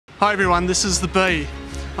Hi everyone, this is the B.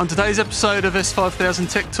 On today's episode of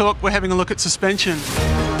S5000 Tech Talk, we're having a look at suspension.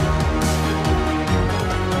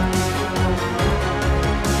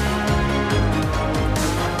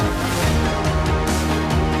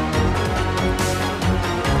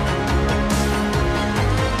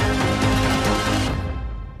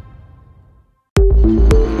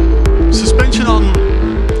 Suspension on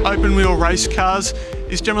open wheel race cars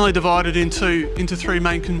is generally divided into three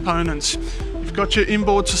main components. You've got your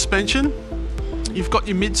inboard suspension, you've got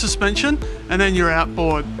your mid suspension, and then your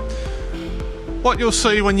outboard. What you'll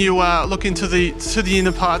see when you look into the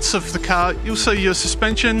inner parts of the car, you'll see your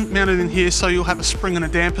suspension mounted in here, so you'll have a spring and a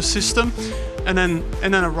damper system, and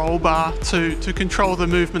then a roll bar to control the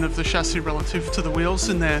movement of the chassis relative to the wheels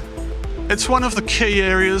in there. It's one of the key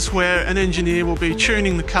areas where an engineer will be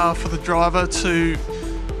tuning the car for the driver to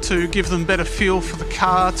give them better feel for the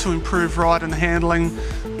car, to improve ride and handling,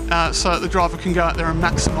 so that the driver can go out there and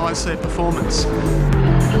maximise their performance.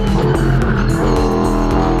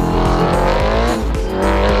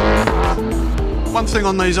 One thing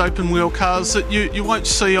on these open wheel cars that you won't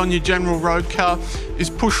see on your general road car is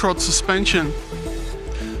push rod suspension.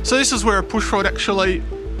 So this is where a push rod actually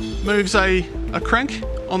moves a crank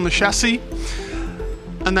on the chassis,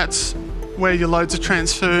 and that's where your loads are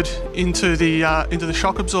transferred into the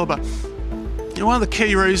shock absorber. And one of the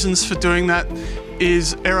key reasons for doing that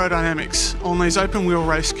is aerodynamics. On these open wheel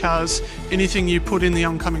race cars, anything you put in the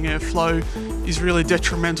oncoming airflow is really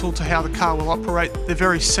detrimental to how the car will operate. They're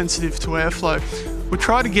very sensitive to airflow. We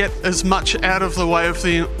try to get as much out of the way of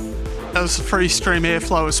the free stream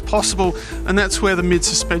airflow as possible, and that's where the mid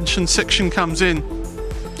suspension section comes in.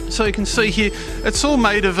 So you can see here, it's all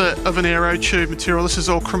made of an aero tube material. This is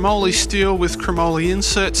all chromoly steel with chromoly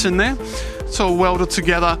inserts in there. It's all welded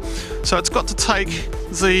together. So it's got to take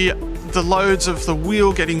the loads of the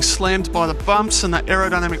wheel getting slammed by the bumps and the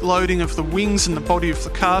aerodynamic loading of the wings and the body of the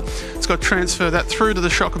car. It's got to transfer that through to the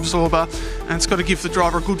shock absorber, and it's got to give the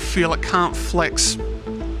driver a good feel. It can't flex.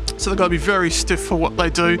 So they've got to be very stiff for what they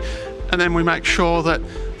do, and then we make sure that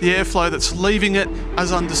the airflow that's leaving it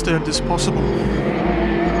as undisturbed as possible.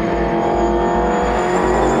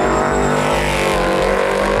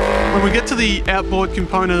 When we get to the outboard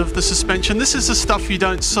component of the suspension, this is the stuff you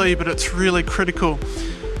don't see, but it's really critical.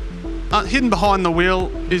 Hidden behind the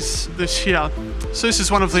wheel is this here. So this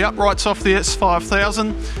is one of the uprights off the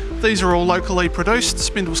S5000. These are all locally produced,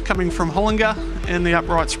 spindles coming from Hollinger, and the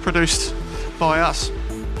uprights produced by us.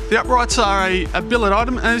 The uprights are a billet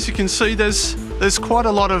item, and as you can see, there's quite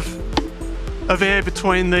a lot of air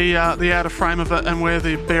between the outer frame of it and where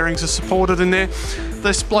the bearings are supported in there.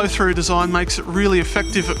 This blow-through design makes it really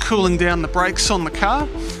effective at cooling down the brakes on the car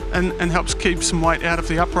and helps keep some weight out of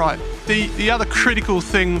the upright. The other critical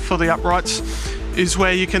thing for the uprights is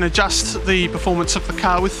where you can adjust the performance of the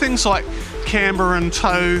car with things like camber and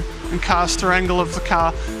toe and caster angle of the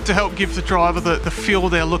car to help give the driver the feel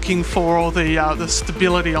they're looking for, or the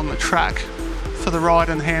stability on the track for the ride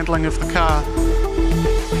and handling of the car.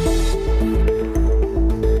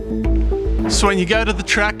 So when you go to the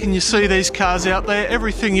track and you see these cars out there,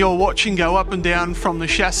 everything you're watching go up and down from the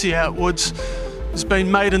chassis outwards has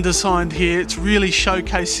been made and designed here. It's really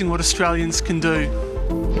showcasing what Australians can do.